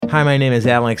Hi, my name is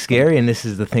Alex Gary, and this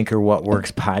is the Thinker What Works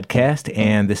podcast.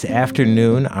 And this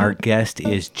afternoon, our guest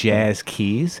is Jazz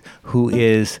Keys, who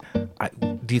is,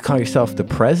 do you call yourself the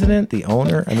president, the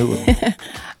owner?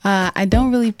 I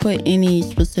don't really put any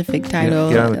specific title.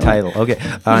 You don't have a title.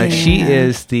 Okay. She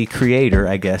is the creator,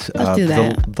 I guess, of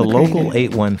the Local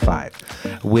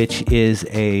 815, which is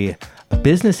a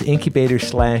business incubator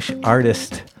 /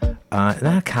 artist,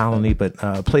 not a colony, but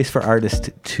a place for artists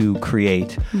to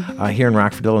create here in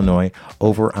Rockford, Illinois,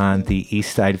 over on the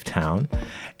east side of town.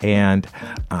 And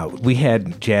we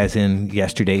had Jazz in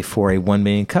yesterday for a 1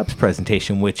 Million Cups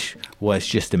presentation, which was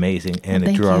just amazing, and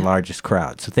it drew our largest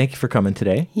crowd. So thank you for coming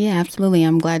today. Yeah, absolutely.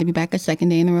 I'm glad to be back a second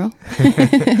day in a row.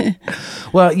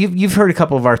 Well, you've heard a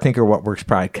couple of our Thinker What Works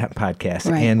podcasts,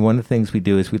 right. And one of the things we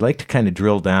do is we like to kind of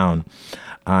drill down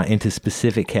into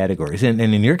specific categories. And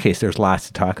in your case, there's lots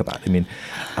to talk about. I mean,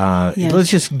 yes. Let's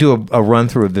just do a run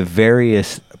through of the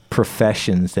various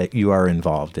professions that you are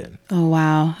involved in. Oh,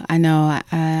 wow. I know.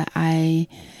 I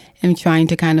am trying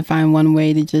to kind of find one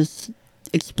way to just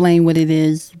explain what it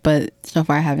is, but so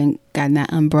far I haven't gotten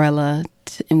that umbrella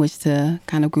in which to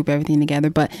kind of group everything together.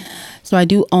 But so I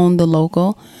do own The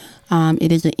Local.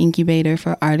 It is an incubator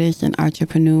for artists and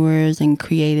entrepreneurs and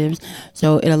creatives.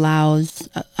 So it allows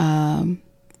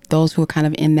those who are kind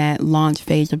of in that launch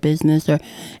phase of business or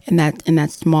in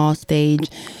that small stage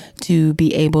to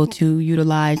be able to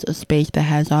utilize a space that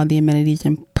has all the amenities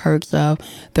and perks of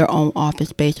their own office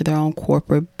space or their own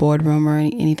corporate boardroom or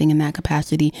anything in that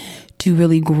capacity to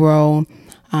really grow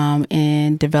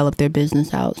and develop their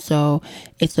business out. So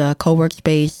it's a co-work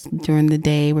space during the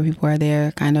day where people are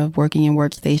there kind of working in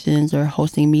workstations or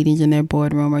hosting meetings in their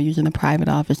boardroom or using a private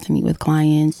office to meet with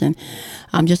clients, and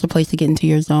just a place to get into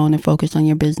your zone and focus on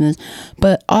your business.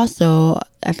 But also,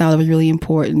 I thought it was really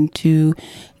important to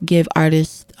give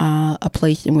artists a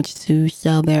place in which to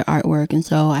sell their artwork. And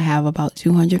so I have about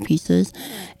 200 pieces,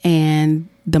 and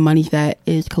the money that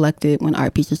is collected when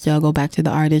art pieces sell go back to the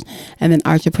artist. And then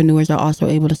entrepreneurs are also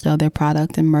able to sell their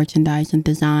product and merchandise and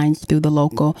designs through The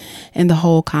Local. And the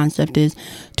whole concept is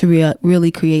to really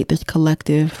create this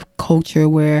collective culture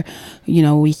where,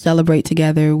 we celebrate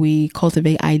together, we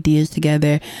cultivate ideas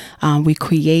together, we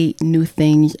create new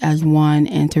things as one,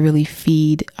 and to really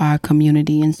feed our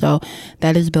community. And so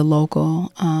that is The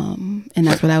Local. And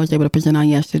that's what I was able to present on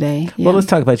yesterday. Yeah. Well, let's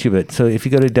talk about you a bit. So if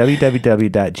you go to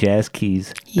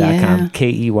www.jazzkeys.com,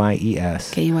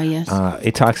 Keyes. Keyes.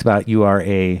 It talks about you are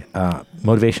a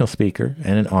motivational speaker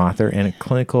and an author and a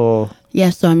clinical.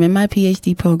 Yes, so I'm in my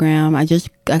PhD program. I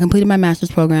completed my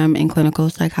master's program in clinical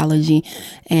psychology,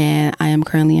 and I am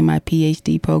currently in my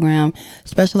PhD program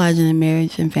specializing in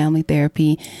marriage and family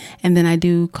therapy. And then I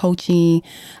do coaching.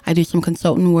 I do some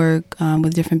consultant work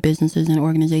with different businesses and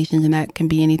organizations, and that can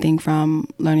be anything from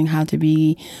learning how to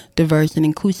be diverse and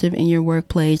inclusive in your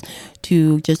workplace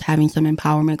to just having some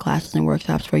empowerment classes and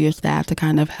workshops for your staff to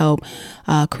kind of help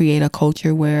create a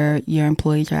culture where your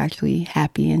employees are actually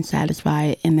happy and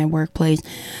satisfied in their workplace.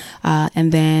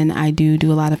 And then I do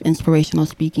a lot of inspirational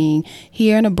speaking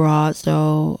here and abroad.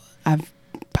 So I've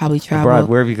probably traveled. Abroad,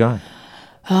 where have you gone?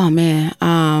 Oh man,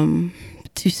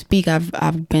 to speak,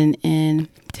 I've been in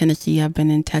Tennessee, I've been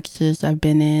in Texas, I've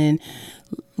been in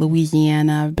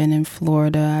Louisiana, I've been in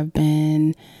Florida, I've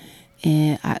been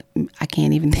in, I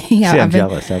can't even think. I'm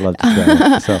jealous. I love to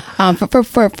travel. So,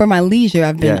 for my leisure,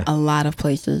 I've been a lot of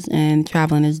places, and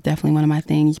traveling is definitely one of my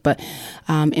things. But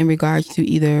in regards to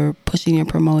either pushing and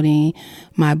promoting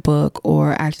my book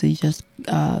or actually just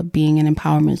being an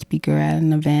empowerment speaker at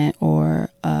an event or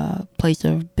a place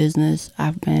of business,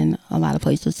 I've been a lot of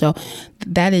places. So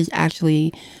that is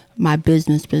actually my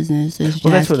business is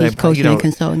Jazz Keys coaching and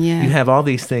consulting. Yeah, you have all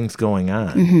these things going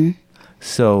on. Mm-hmm.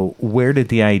 So where did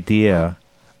the idea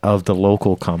of The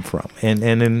Local come from? And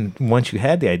then once you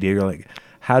had the idea, you're like,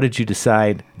 how did you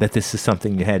decide that this is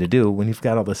something you had to do when you've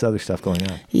got all this other stuff going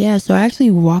on? Yeah, so I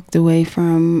actually walked away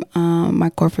from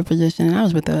my corporate position, and I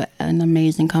was with an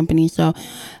amazing company. So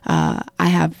I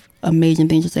have amazing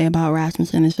things to say about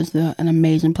Rasmussen. It's just an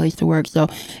amazing place to work. So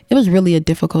it was really a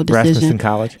difficult decision. Rasmussen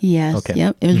College? Yes. Okay.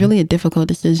 Yep. It was really a difficult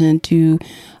decision to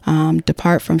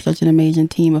depart from such an amazing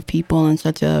team of people and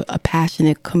such a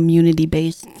passionate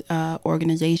community-based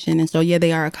organization. And so, yeah,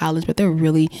 they are a college, but they're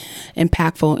really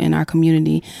impactful in our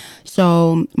community.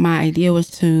 So my idea was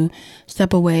to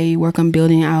step away, work on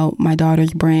building out my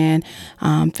daughter's brand,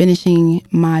 finishing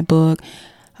my book,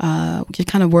 just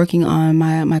kind of working on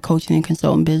my coaching and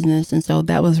consultant business. And so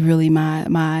that was really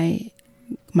my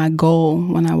goal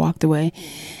when I walked away.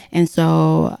 And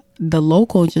so The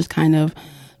Local just kind of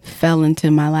fell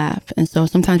into my lap. And so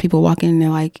sometimes people walk in and they're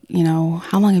like,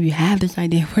 how long have you had this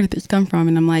idea? Where did this come from?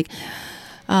 And I'm like,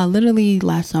 Literally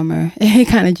last summer. It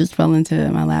kind of just fell into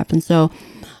my lap. And so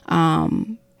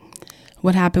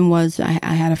what happened was I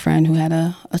had a friend who had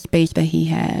a space that he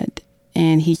had,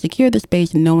 and he secured the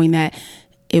space knowing that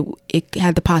it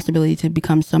had the possibility to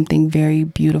become something very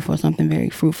beautiful, something very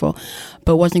fruitful,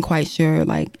 but wasn't quite sure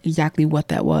like exactly what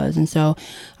that was. And so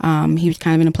he was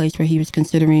kind of in a place where he was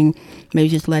considering maybe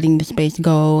just letting the space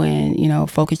go and, you know,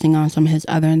 focusing on some of his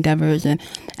other endeavors. And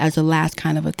as a last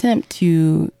kind of attempt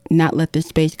to not let this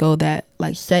space go that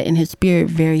like set in his spirit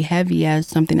very heavy as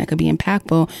something that could be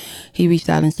impactful, he reached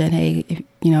out and said, hey, if,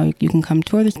 you know, you can come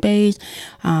tour the space.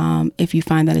 If you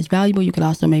find that it's valuable, you could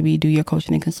also maybe do your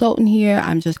coaching and consulting here.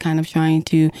 I'm just kind of trying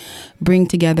to bring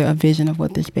together a vision of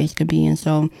what this space could be. And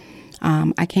so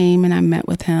I came and I met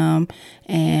with him,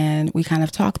 and we kind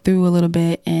of talked through a little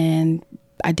bit, and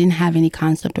I didn't have any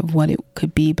concept of what it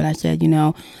could be, but I said, you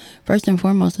know, first and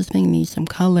foremost, this thing needs some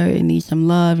color, it needs some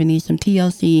love, it needs some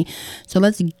TLC. So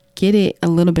let's get it a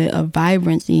little bit of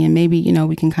vibrancy, and maybe, you know,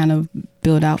 we can kind of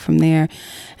build out from there.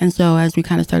 And so as we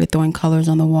kind of started throwing colors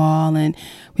on the wall and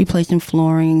replacing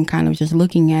flooring, kind of just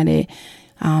looking at it,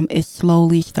 it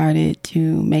slowly started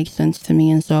to make sense to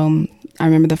me. And so I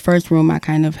remember the first room I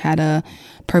kind of had a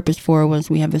purpose for was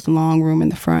we have this long room in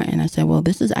the front. And I said, well,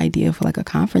 this is ideal for like a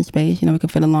conference space. You know, we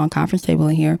could fit a long conference table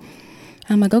in here. And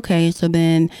I'm like, okay. So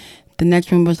then the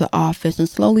next room was the office. And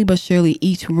slowly but surely,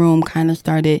 each room kind of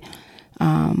started,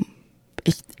 the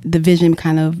vision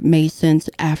kind of made sense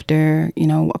after, you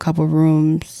know, a couple of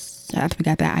rooms after we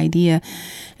got that idea.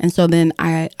 And so then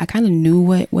I kind of knew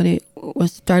what it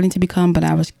was starting to become, but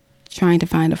I was trying to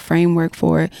find a framework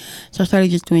for it. So I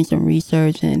started just doing some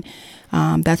research, and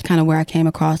that's kind of where I came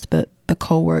across the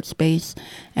co-work space.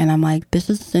 And I'm like, this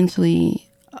is essentially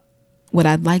what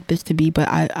I'd like this to be, but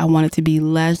I want it to be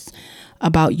less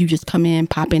about you just come in,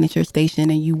 pop in at your station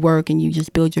and you work and you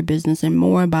just build your business, and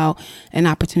more about an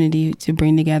opportunity to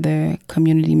bring together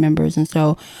community members. And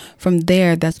so from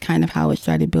there, that's kind of how it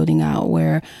started building out,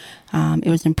 where it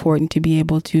was important to be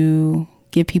able to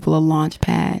give people a launch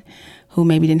pad who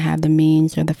maybe didn't have the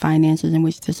means or the finances in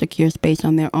which to secure space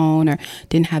on their own, or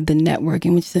didn't have the network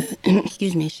in which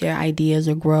to, share ideas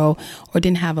or grow, or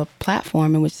didn't have a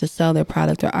platform in which to sell their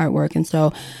product or artwork. And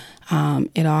so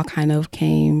it all kind of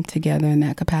came together in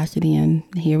that capacity, and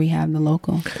here we have the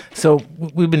local. So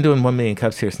we've been doing 1 Million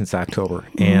Cups here since October,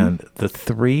 and the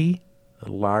three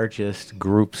largest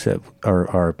groups that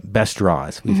are best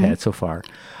draws we've had so far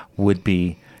would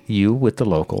be you with the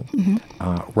local,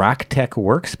 Rock Tech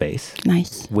Workspace,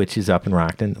 nice, which is up in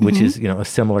Rockton, which is, you know, a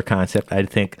similar concept. I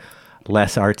think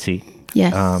less artsy.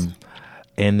 Yes.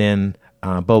 And then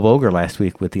Bo Boger last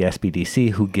week with the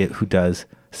SBDC, who does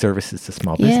services to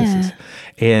small businesses.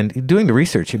 And doing the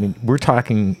research, I mean, we're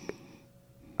talking,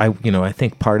 I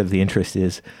think part of the interest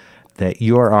is that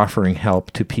you're offering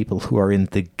help to people who are in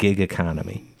the gig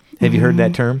economy. Have you heard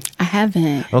that term? I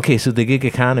haven't. Okay, so the gig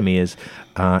economy is,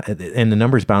 and the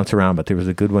numbers bounce around, but there was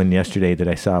a good one yesterday that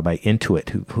I saw by Intuit,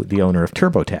 who the owner of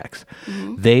TurboTax.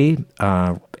 They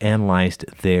analyzed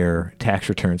their tax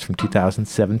returns from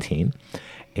 2017,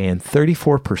 and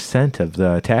 34% of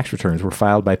the tax returns were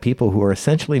filed by people who are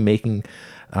essentially making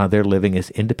their living as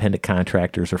independent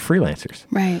contractors or freelancers.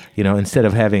 Right. You know, instead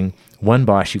of having one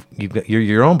boss, you're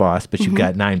your own boss, but you've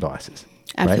got 9 bosses.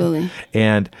 Absolutely. Right?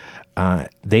 And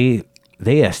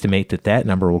they estimate that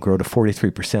number will grow to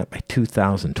 43% by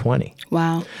 2020.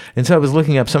 Wow. And so I was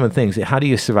looking up some of the things. How do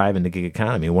you survive in the gig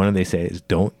economy? One of they say is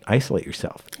don't isolate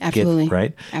yourself. Absolutely.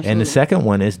 Right? Absolutely. And the second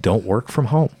one is don't work from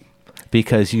home.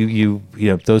 Because you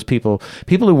know those people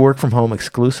who work from home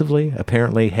exclusively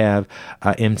apparently have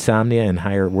insomnia and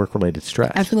higher work-related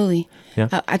stress. Absolutely.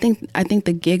 Yeah. I think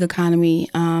the gig economy.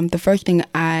 The first thing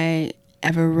I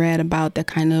ever read about that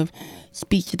kind of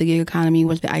speaks to the gig economy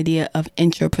was the idea of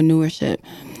entrepreneurship.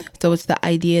 So it's the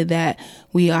idea that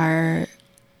we are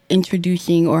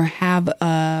introducing or have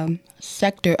a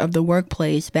sector of the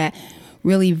workplace that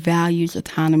really values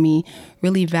autonomy,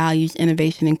 really values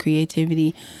innovation and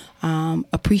creativity.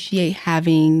 Appreciate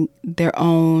having their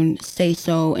own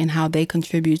say-so in how they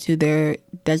contribute to their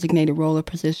designated role or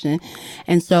position.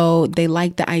 And so they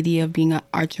like the idea of being an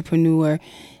entrepreneur,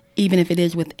 even if it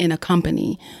is within a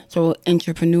company. So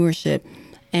entrepreneurship.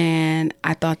 And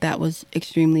I thought that was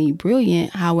extremely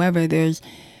brilliant. However, there's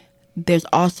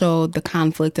also the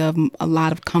conflict of a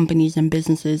lot of companies and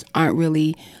businesses aren't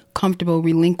really comfortable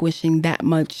relinquishing that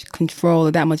much control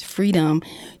or that much freedom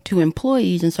to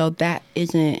employees. And so that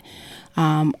isn't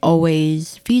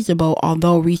always feasible,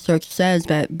 although research says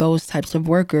that those types of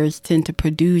workers tend to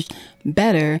produce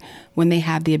better when they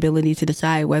have the ability to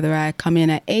decide whether I come in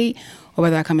at 8 or or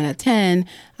whether I come in at 10,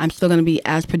 I'm still going to be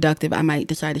as productive. I might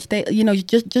decide to stay,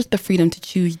 just the freedom to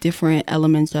choose different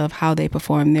elements of how they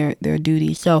perform their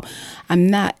duties. So I'm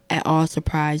not at all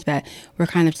surprised that we're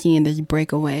kind of seeing this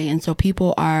breakaway. And so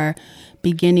people are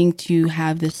beginning to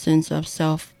have this sense of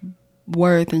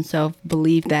self-worth and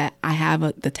self-belief that I have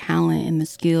the talent and the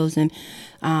skills, and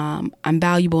I'm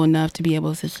valuable enough to be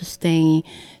able to sustain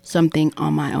something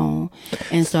on my own.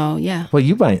 And so, yeah. Well,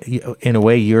 in a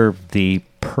way, you're the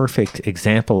perfect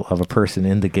example of a person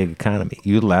in the gig economy.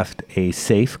 You left a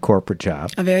safe corporate job.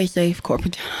 A very safe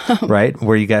corporate job. Right?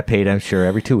 Where you got paid, I'm sure,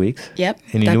 every 2 weeks. Yep.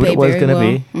 And you knew what it was going to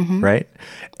be, right?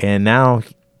 And now,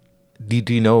 do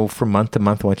you know from month to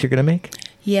month what you're going to make?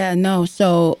 Yeah, no.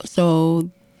 So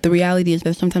the reality is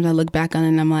that sometimes I look back on it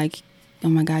and I'm like, oh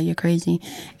my God, you're crazy.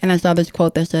 And I saw this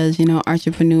quote that says,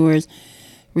 entrepreneurs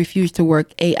refuse to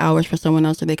work 8 hours for someone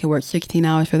else so they can work 16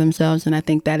 hours for themselves. And I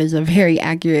think that is a very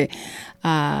accurate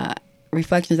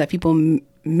reflection, that people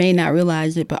may not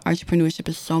realize it, but entrepreneurship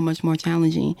is so much more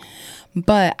challenging.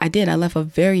 But I left a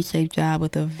very safe job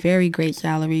with a very great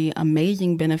salary,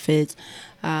 amazing benefits.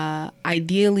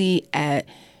 Ideally at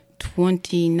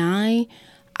 29,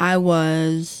 I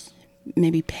was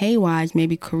maybe pay-wise,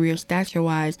 maybe career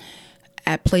stature-wise,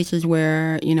 at places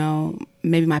where,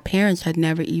 maybe my parents had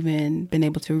never even been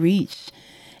able to reach.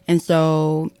 And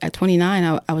so at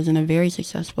 29, I was in a very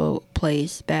successful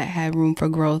place that had room for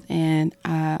growth, and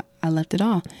I left it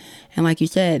all. And like you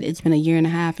said, it's been a year and a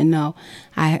half, and no,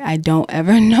 I don't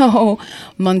ever know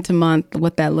month to month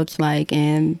what that looks like.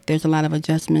 And there's a lot of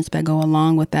adjustments that go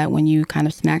along with that when you kind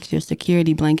of snatch your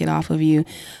security blanket off of you.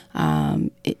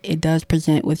 It does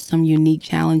present with some unique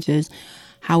challenges.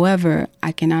 However,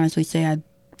 I can honestly say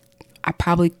I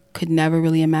probably could never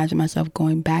really imagine myself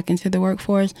going back into the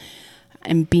workforce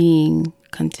and being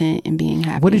content and being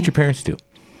happy. What did your parents do?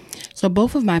 So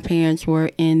both of my parents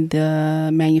were in the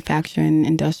manufacturing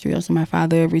industrial. So my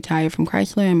father retired from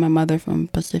Chrysler and my mother from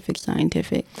Pacific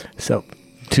Scientific. So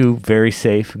two very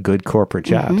safe, good corporate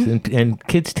jobs. And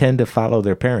kids tend to follow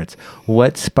their parents.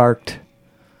 What sparked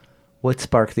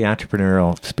the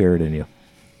entrepreneurial spirit in you?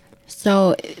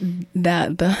 So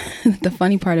the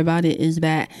funny part about it is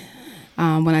that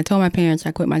when I told my parents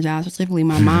I quit my job, specifically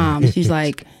my mom, she's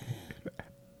like,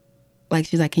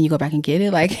 can you go back and get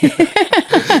it?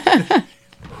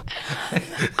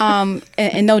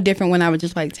 And no different when I would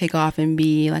just take off and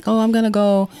be like, oh, I'm going to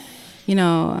go,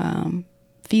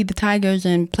 feed the tigers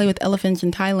and play with elephants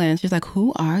in Thailand. She's like,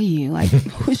 who are you?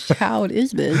 Whose child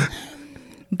is this?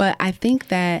 But I think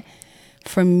that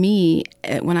for me,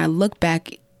 when I look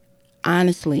back,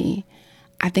 honestly,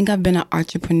 I think I've been an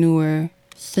entrepreneur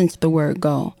since the word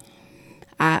go.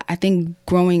 I think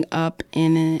growing up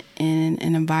in an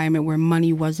environment where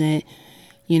money wasn't,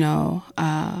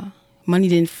 money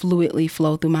didn't fluidly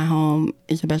flow through my home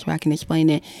is the best way I can explain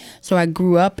it. So I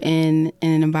grew up in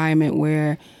an environment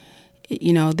where,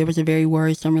 there was a very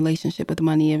worrisome relationship with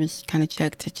money. It was kind of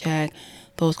check to check,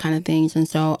 those kind of things. And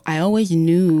so I always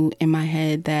knew in my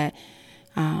head that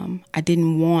I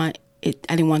didn't want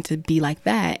to be like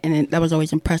that. And that was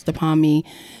always impressed upon me,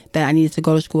 that I needed to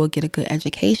go to school, get a good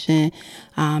education.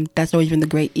 That's always been the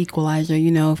great equalizer.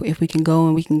 If we can go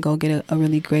and we can go get a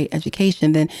really great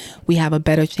education, then we have a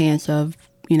better chance of,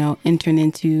 entering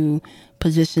into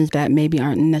positions that maybe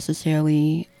aren't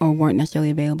necessarily or weren't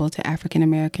necessarily available to African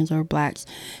Americans or Blacks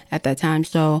at that time.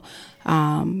 So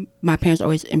my parents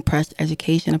always impressed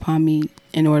education upon me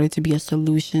in order to be a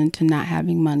solution to not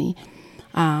having money.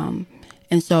 And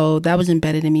so that was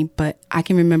embedded in me. But I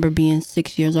can remember being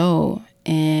 6 years old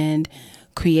and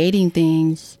creating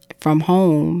things from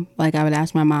home. I would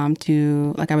ask my mom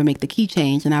to, I would make the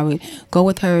keychains, and I would go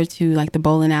with her to the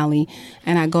bowling alley,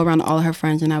 and I'd go around to all of her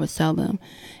friends and I would sell them.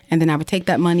 And then I would take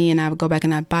that money and I would go back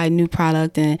and I'd buy a new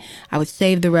product and I would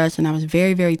save the rest. And I was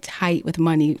very, very tight with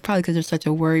money, probably because there's such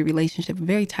a worried relationship,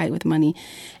 very tight with money.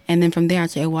 And then from there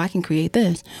I'd say, well, I can create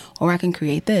this or I can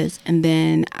create this. And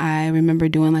then I remember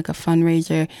doing a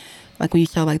fundraiser, when you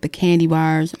sell the candy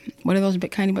bars. What are those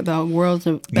big candy bars? The world's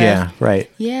best. Yeah,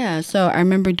 right. Yeah. So I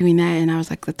remember doing that and I was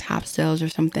the top sales or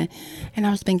something. And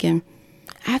I was thinking,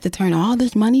 I have to turn all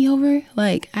this money over?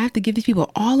 I have to give these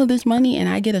people all of this money and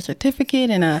I get a certificate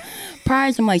and a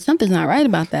prize? I'm something's not right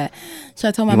about that. So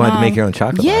I told my mom. You wanted to make your own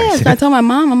chocolate bars. Yes. So I told my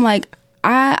mom, I'm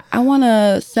I want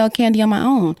to sell candy on my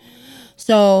own.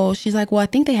 So she's like, well, I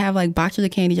think they have boxes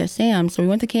of candies at Sam's. So we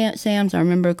went to Sam's. I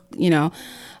remember,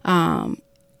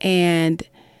 and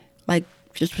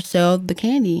just to sell the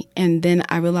candy. And then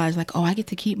I realized I get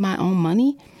to keep my own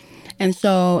money. And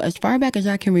so as far back as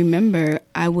I can remember,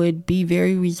 I would be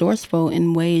very resourceful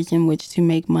in ways in which to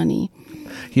make money.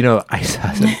 I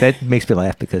saw that makes me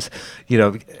laugh because,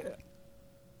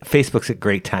 Facebook's a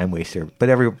great time waster, but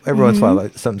every once in a while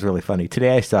something's really funny.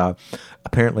 Today I saw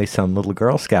apparently some little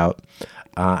Girl Scout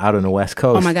out on the West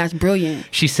Coast. Oh my gosh, brilliant.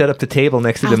 She set up the table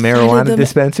next to the marijuana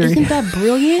dispensary. Isn't that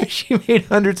brilliant? She made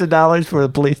hundreds of dollars before the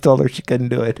police told her she couldn't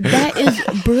do it. That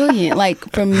is brilliant. Like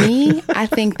for me, I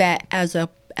think that as a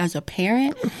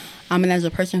parent, and as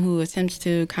a person who attempts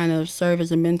to kind of serve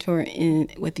as a mentor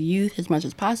with the youth as much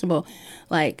as possible,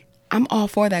 like I'm all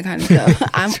for that kind of stuff.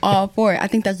 I'm all for it. I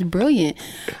think that's brilliant.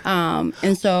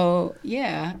 And so,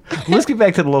 yeah. Let's get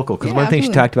back to the local, because one thing she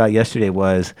talked about yesterday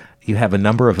was you have a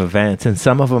number of events, and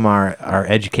some of them are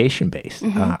education based.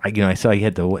 I saw you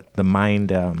had the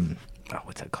Mind.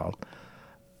 What's that called?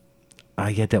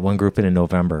 You had that one group in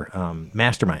November,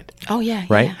 Mastermind. Oh yeah,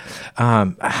 right.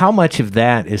 Yeah. How much of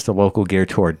that is the local geared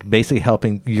toward basically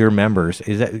helping your members?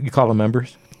 Is that you call them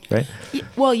members? Right.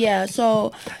 Well, yeah.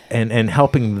 So and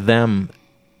helping them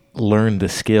learn the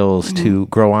skills to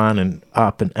grow on and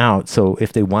up and out. So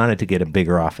if they wanted to get a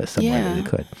bigger office somewhere, they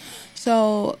could.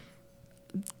 So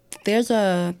there's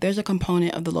a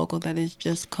component of the local that is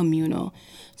just communal.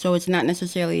 So it's not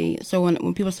necessarily. So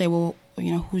when people say, well,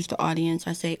 who's the audience?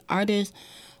 I say artists,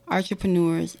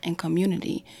 entrepreneurs, and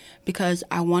community, because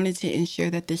I wanted to ensure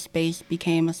that this space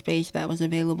became a space that was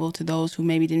available to those who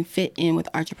maybe didn't fit in with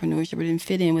entrepreneurship or didn't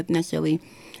fit in with necessarily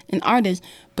an artist,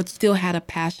 but still had a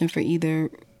passion for either,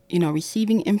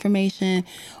 receiving information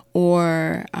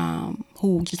or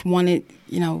who just wanted,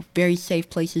 very safe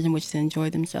places in which to enjoy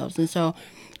themselves. And so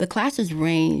the classes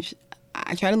range.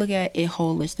 I try to look at it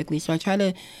holistically. So I try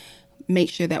to make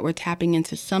sure that we're tapping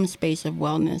into some space of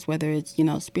wellness, whether it's,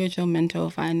 spiritual, mental,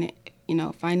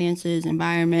 finances,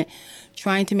 environment,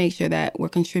 trying to make sure that we're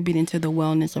contributing to the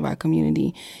wellness of our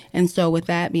community. And so with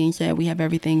that being said, we have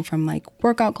everything from like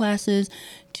workout classes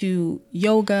to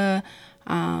yoga.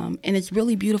 And it's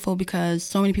really beautiful because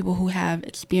so many people who have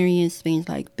experienced things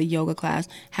like the yoga class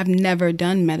have never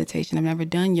done meditation, have never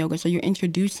done yoga. So you're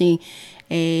introducing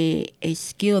a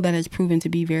skill that has proven to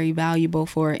be very valuable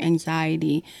for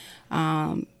anxiety,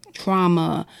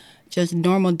 trauma, just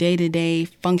normal day-to-day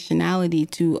functionality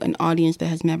to an audience that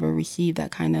has never received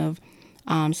that kind of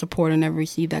support or never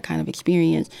received that kind of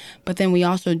experience. But then we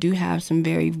also do have some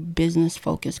very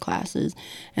business-focused classes.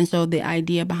 And so the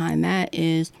idea behind that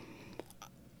is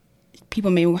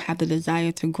people may have the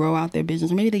desire to grow out their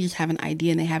business, or maybe they just have an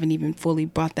idea and they haven't even fully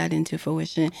brought that into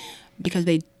fruition because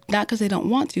not because they don't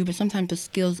want to, but sometimes the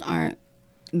skills aren't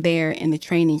there and the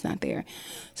training's not there.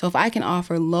 So if I can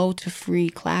offer low to free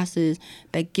classes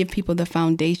that give people the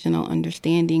foundational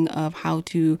understanding of how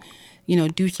to,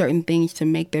 do certain things to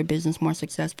make their business more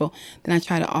successful, then I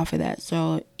try to offer that.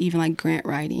 So even like grant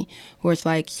writing, where it's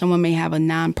like someone may have a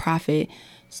nonprofit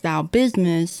style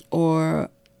business or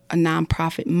a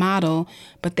nonprofit model,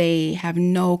 but they have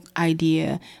no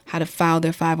idea how to file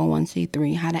their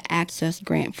 501c3, how to access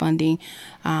grant funding,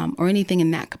 or anything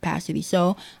in that capacity.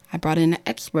 So I brought in an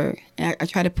expert. I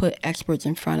try to put experts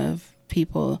in front of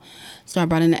people. So I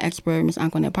brought in an expert, Ms.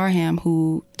 Antoinette Parham,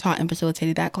 who taught and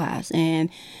facilitated that class. And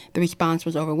the response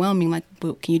was overwhelming. Like,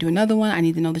 well, can you do another one? I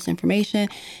need to know this information.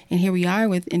 And here we are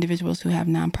with individuals who have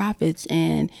nonprofits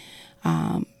and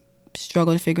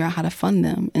struggle to figure out how to fund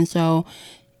them. And so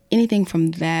anything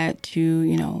from that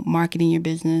to, marketing your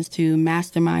business, to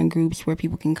mastermind groups where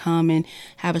people can come and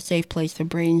have a safe place to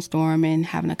brainstorm and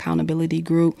have an accountability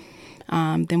group.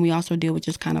 Then we also deal with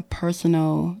just kind of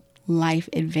personal life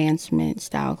advancement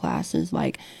style classes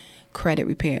like credit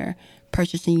repair,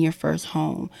 purchasing your first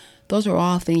home. Those are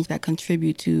all things that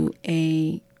contribute to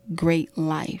a great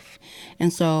life.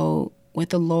 And so with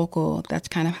the local, that's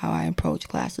kind of how I approach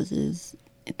classes, is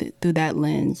through that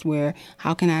lens, where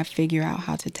how can I figure out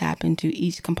how to tap into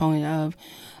each component of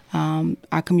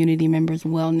our community members'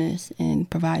 wellness and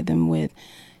provide them with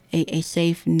a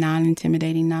safe,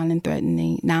 non-intimidating,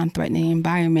 non-threatening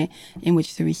environment in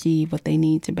which to receive what they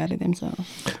need to better themselves.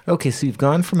 Okay, so you've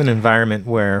gone from an environment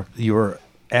where you were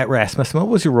at Rasmussen. What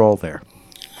was your role there?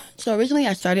 So originally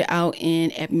I started out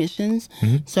in admissions.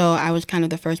 So I was kind of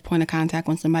the first point of contact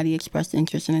when somebody expressed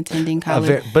interest in attending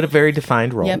college. But a very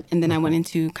defined role. Yep. And then I went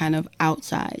into kind of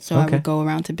outside. So I would go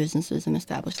around to businesses and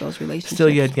establish those relationships.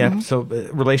 Still, so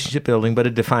relationship building, but a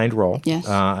defined role. Yes.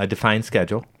 A defined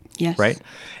schedule. Yes. Right?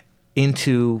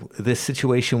 Into this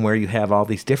situation where you have all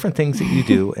these different things that you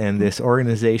do and this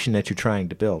organization that you're trying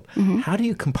to build. How do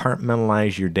you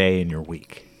compartmentalize your day and your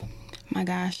week? My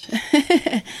gosh.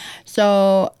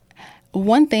 So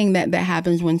one thing that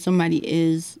happens when somebody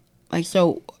is like,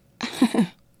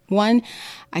 one,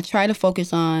 I try to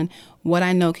focus on what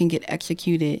I know can get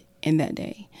executed in that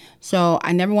day. So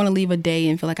I never want to leave a day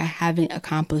and feel like I haven't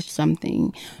accomplished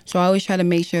something. So I always try to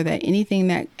make sure that anything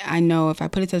that I know, if I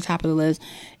put it to the top of the list,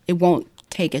 it won't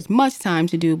take as much time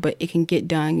to do, but it can get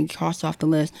done and crossed off the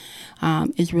list,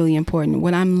 is really important.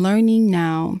 What I'm learning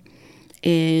now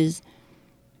is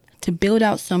to build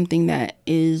out something that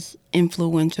is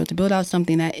influential, to build out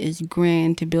something that is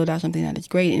grand, to build out something that is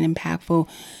great and impactful,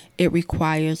 it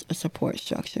requires a support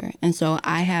structure. And so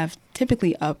I have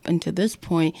typically up until this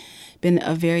point been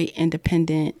a very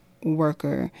independent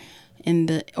worker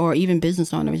or even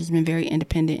business owner, which has been very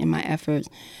independent in my efforts.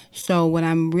 So what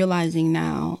I'm realizing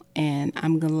now, and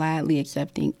I'm gladly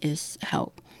accepting, is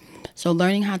help. So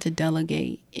learning how to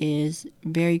delegate is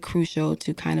very crucial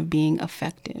to kind of being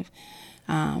effective.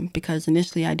 Because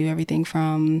initially I do everything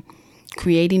from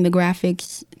creating the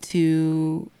graphics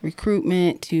to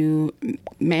recruitment to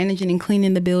managing and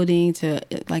cleaning the building to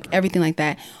like everything like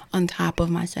that on top of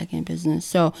my second business.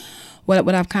 So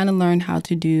what I've kind of learned how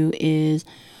to do is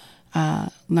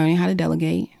learning how to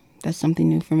delegate. That's something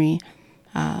new for me.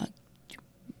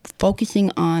 Focusing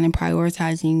on and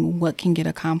prioritizing what can get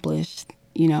accomplished,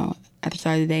 at the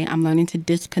start of the day. I'm learning to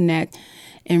disconnect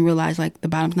and realize like the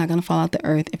bottom's not going to fall out the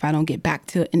earth if I don't get back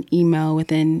to an email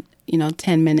within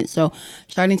 10 minutes. So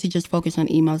starting to just focus on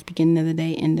emails, beginning of the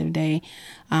day, end of the day,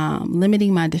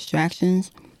 limiting my distractions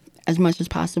as much as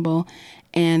possible.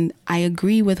 And I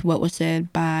agree with what was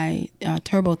said by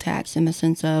TurboTax in the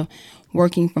sense of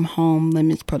working from home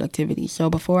limits productivity. So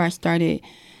before I started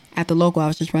at the local, I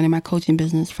was just running my coaching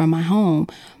business from my home.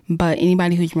 But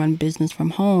anybody who's run business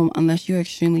from home, unless you're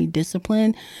extremely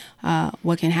disciplined,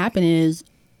 what can happen is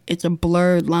it's a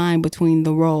blurred line between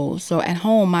the roles. So at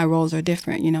home, my roles are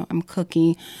different. I'm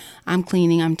cooking, I'm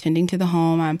cleaning, I'm tending to the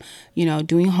home, I'm,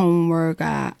 doing homework,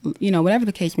 whatever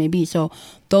the case may be. So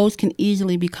those can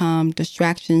easily become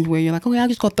distractions where you're like, okay, I'll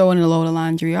just go throw in a load of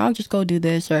laundry, or I'll just go do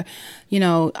this, or,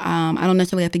 I don't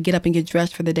necessarily have to get up and get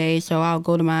dressed for the day. So I'll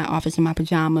go to my office in my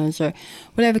pajamas or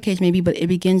whatever the case may be. But it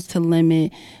begins to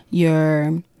limit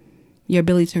your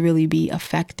ability to really be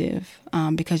effective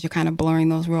because you're kind of blurring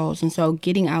those roles. And so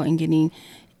getting out and getting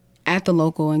at the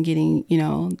local and getting,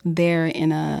 there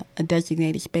in a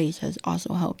designated space has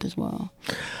also helped as well.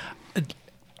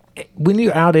 When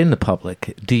you're out in the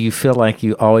public, do you feel like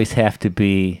you always have to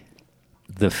be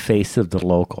the face of the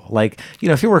local? Like,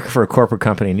 if you're working for a corporate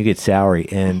company and you get salary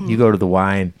and you go to the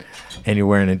Y and you're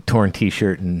wearing a torn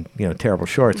T-shirt and, terrible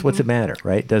shorts, what's it matter,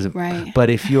 right? Doesn't. Right. But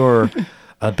if you're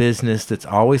a business that's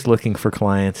always looking for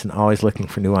clients and always looking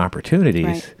for new opportunities,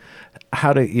 right,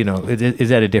 how do is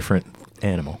that a different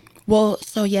animal? Well,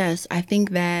 so yes, I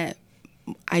think that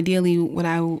ideally what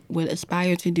I would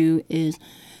aspire to do is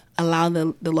allow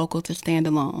the local to stand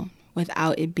alone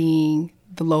without it being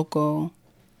the local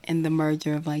and the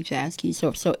merger of like Jazz Keys.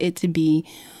 So it to be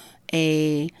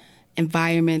a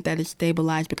environment that is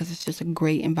stabilized because it's just a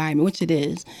great environment, which it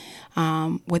is,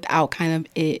 without kind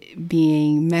of it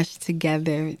being meshed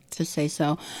together, to say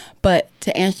so. But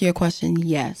to answer your question,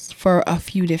 yes, for a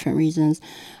few different reasons.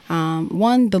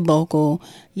 One, the local,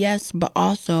 yes, but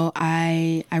also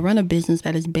I run a business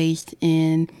that is based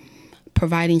in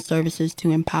providing services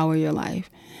to empower your life,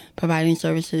 providing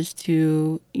services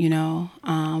to,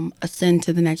 ascend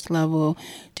to the next level,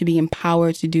 to be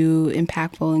empowered to do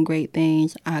impactful and great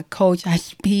things. I coach, I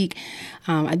speak,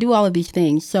 I do all of these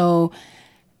things. So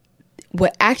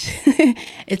what actually,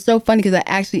 it's so funny because that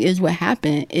actually is what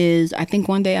happened. Is I think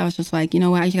one day I was just like, you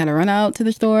know what, I just got to run out to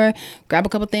the store, grab a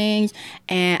couple things.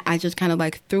 And I just kind of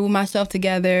like threw myself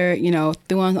together,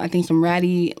 threw on, I think, some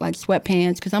ratty like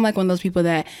sweatpants. Because I'm like one of those people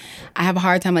that I have a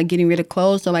hard time like getting rid of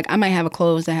clothes. So like I might have a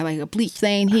clothes that have like a bleach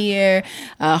stain here,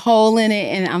 a hole in it.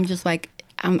 And I'm just like,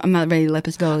 I'm not ready to let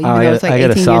this go. Even though I was like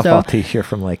 18 years old. I got a softball T-shirt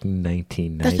from like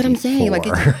 1994. That's what I'm saying. Like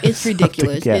it's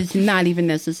ridiculous. Yeah. It's not even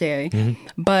necessary.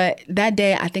 Mm-hmm. But that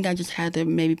day, I think I just had to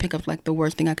maybe pick up like the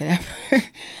worst thing I could ever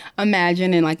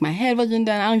imagine, and like my head wasn't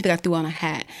done. I don't even think I threw on a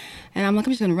hat, and I'm like,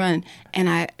 I'm just gonna run. And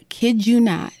I kid you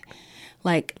not,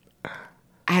 like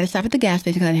I had to stop at the gas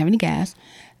station because I didn't have any gas.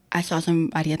 I saw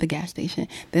somebody at the gas station.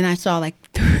 Then I saw like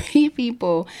 3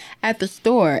 people at the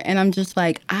store. And I'm just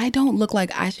like, I don't look like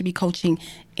I should be coaching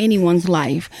anyone's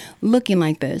life looking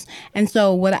like this. And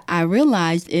so what I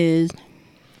realized is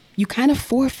you kind of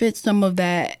forfeit some of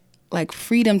that like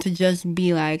freedom to just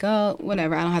be like, oh,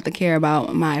 whatever. I don't have to care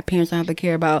about my appearance. I don't have to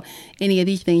care about any of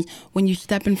these things. When you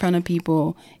step in front of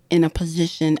people in a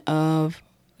position of,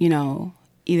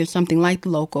 either something like the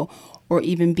local or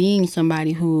even being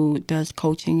somebody who does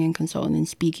coaching and consulting and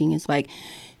speaking, it's like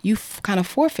you kind of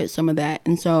forfeit some of that.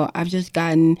 And so I've just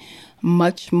gotten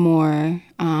much more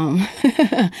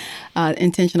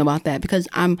intentional about that, because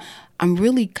I'm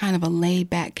really kind of a laid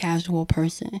back, casual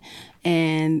person.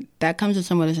 And that comes as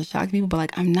somewhat as a shock to people, but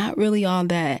like, I'm not really all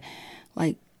that,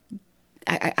 like,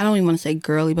 I don't even want to say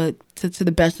girly, but to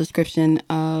the best description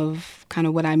of kind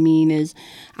of what I mean is,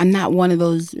 I'm not one of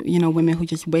those, women who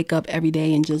just wake up every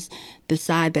day and just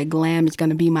decide that glam is going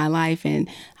to be my life and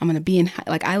I'm going to be in,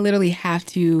 like, I literally have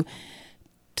to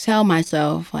tell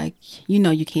myself, like,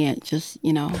 you can't just,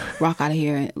 rock out of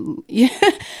here.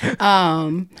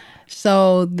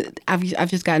 So I've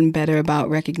just gotten better about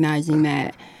recognizing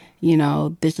that,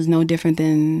 this is no different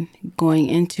than going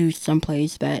into some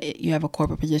place that you have a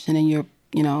corporate position and you're,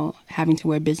 having to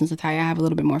wear business attire. I have a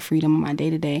little bit more freedom in my day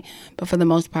to day, but for the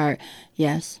most part,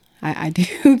 yes, I do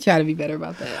try to be better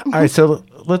about that. All right, so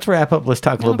let's wrap up. Let's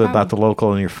talk a little bit about the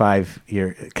local and your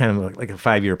 5-year, kind of like a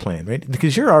 5-year plan, right?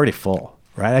 Because you're already full,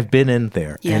 right? I've been in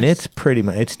there, and it's pretty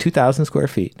much, it's 2,000 square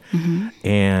feet,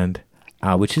 and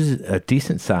which is a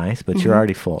decent size, but you're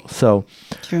already full. So,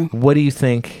 True. What do you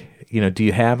think? Do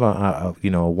you have a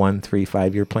 1, 3,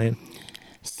 5-year plan?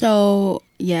 So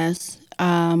yes,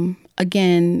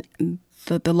 again,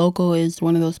 the local is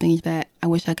one of those things that I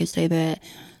wish I could say that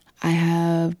I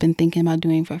have been thinking about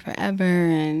doing for forever,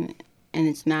 and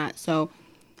it's not. So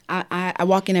I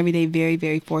walk in every day very,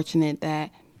 very fortunate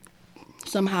that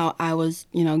somehow I was,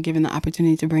 given the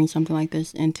opportunity to bring something like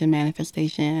this into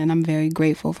manifestation. And I'm very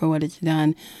grateful for what it's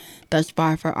done thus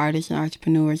far for artists and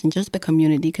entrepreneurs and just the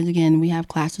community. Because again, we have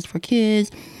classes for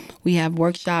kids, we have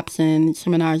workshops and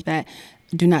seminars that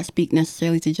do not speak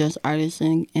necessarily to just artists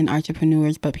and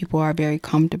entrepreneurs, but people are very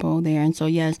comfortable there. And so,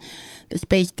 yes, the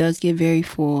space does get very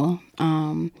full.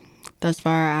 Thus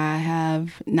far, I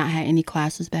have not had any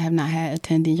classes that have not had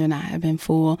attendings or not have been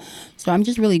full. So I'm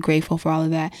just really grateful for all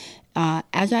of that.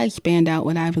 As I expand out,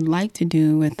 what I would like to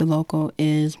do with the local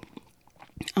is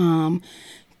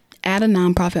add a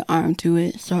nonprofit arm to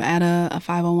it. So add a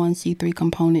 501c3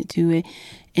 component to it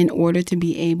in order to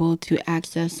be able to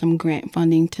access some grant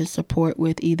funding to support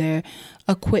with either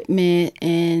equipment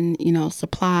and,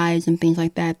 supplies and things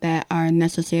like that that are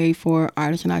necessary for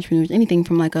artists and entrepreneurs. Anything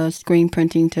from like a screen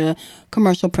printing to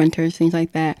commercial printers, things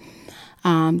like that.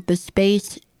 The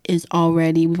space is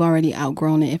we've already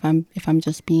outgrown it. If I'm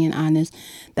just being honest,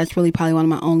 that's really probably one of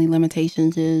my only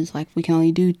limitations is like we can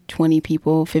only do 20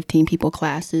 people, 15 people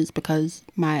classes because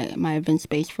my event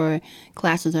space for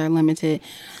classes are limited.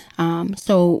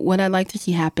 So what I'd like to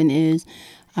see happen is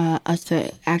us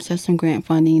to access some grant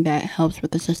funding that helps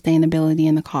with the sustainability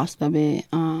and the cost of it.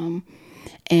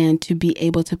 And to be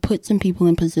able to put some people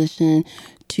in position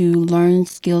to learn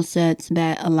skill sets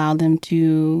that allow them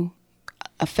to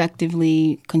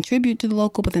effectively contribute to the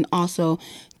local, but then also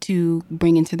to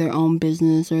bring into their own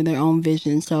business or their own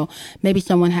vision. So maybe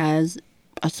someone has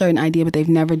a certain idea, but they've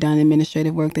never done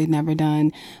administrative work, they've never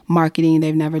done marketing,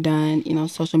 they've never done,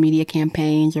 social media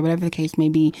campaigns or whatever the case may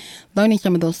be. Learning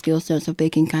some of those skill sets so they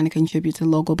can kind of contribute to the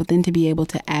local, but then to be able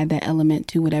to add that element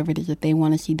to whatever it is that they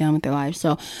want to see done with their life.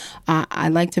 So I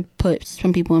like to put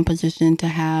some people in position to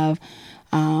have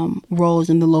roles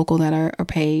in the local that are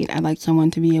paid. I'd like someone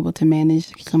to be able to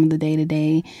manage some of the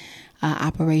day-to-day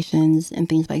operations and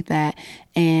things like that,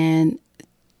 and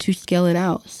to scale it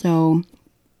out. So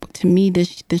to me,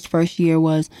 this first year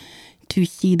was to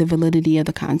see the validity of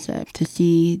the concept, to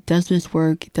see, does this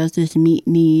work? Does this meet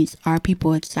needs? Are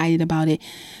people excited about it?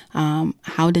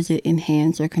 How does it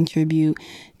enhance or contribute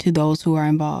to those who are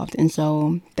involved? And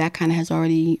so that kind of has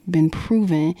already been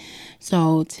proven.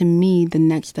 So to me, the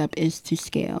next step is to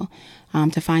scale.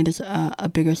 To find us a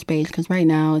bigger space. Because right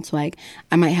now it's like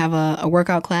I might have a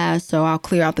workout class, so I'll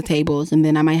clear out the tables. And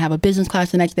then I might have a business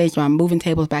class the next day, so I'm moving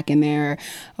tables back in there.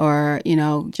 Or,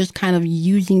 just kind of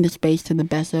using the space to the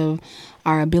best of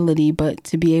our ability. But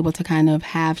to be able to kind of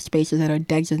have spaces that are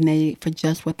designated for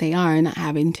just what they are and not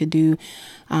having to do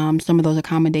some of those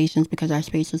accommodations because our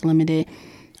space is limited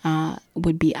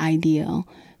would be ideal.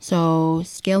 So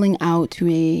scaling out to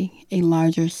a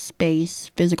larger space,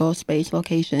 physical space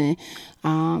location,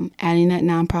 adding that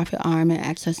nonprofit arm and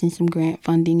accessing some grant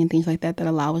funding and things like that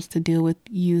allow us to deal with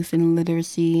youth and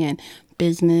literacy and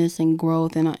business and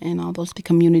growth and all those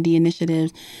community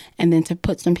initiatives, and then to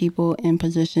put some people in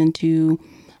position to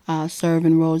serve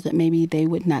in roles that maybe they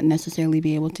would not necessarily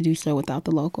be able to do so without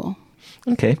the local.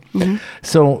 Okay. Mm-hmm.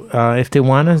 So if they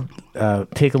want to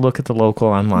take a look at the local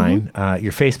online,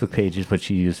 your Facebook page is what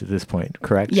you use at this point,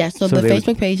 correct? Yes. So the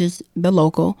Facebook page is the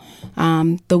local.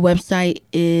 The website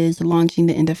is launching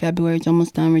the end of February. It's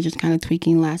almost done. We're just kind of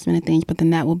tweaking last minute things, but then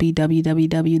that will be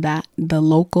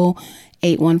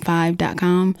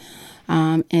www.thelocal815.com.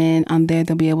 And on there,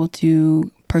 they'll be able to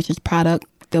purchase product.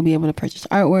 They'll be able to purchase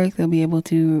artwork. They'll be able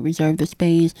to reserve the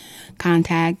space,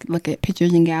 contact, look at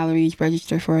pictures in galleries,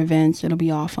 register for events. It'll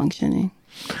be all functioning.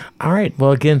 All right.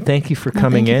 Well, again, thank you for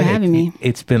coming in. Thank you for having me.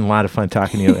 It's been a lot of fun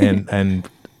talking to you, and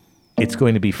it's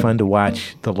going to be fun to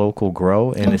watch the local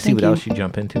grow and to see what else you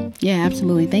jump into. Yeah,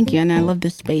 absolutely. Thank you. And I love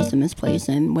this space and this place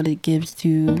and what it gives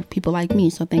to people like me.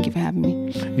 So thank you for having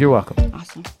me. You're welcome.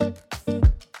 Awesome.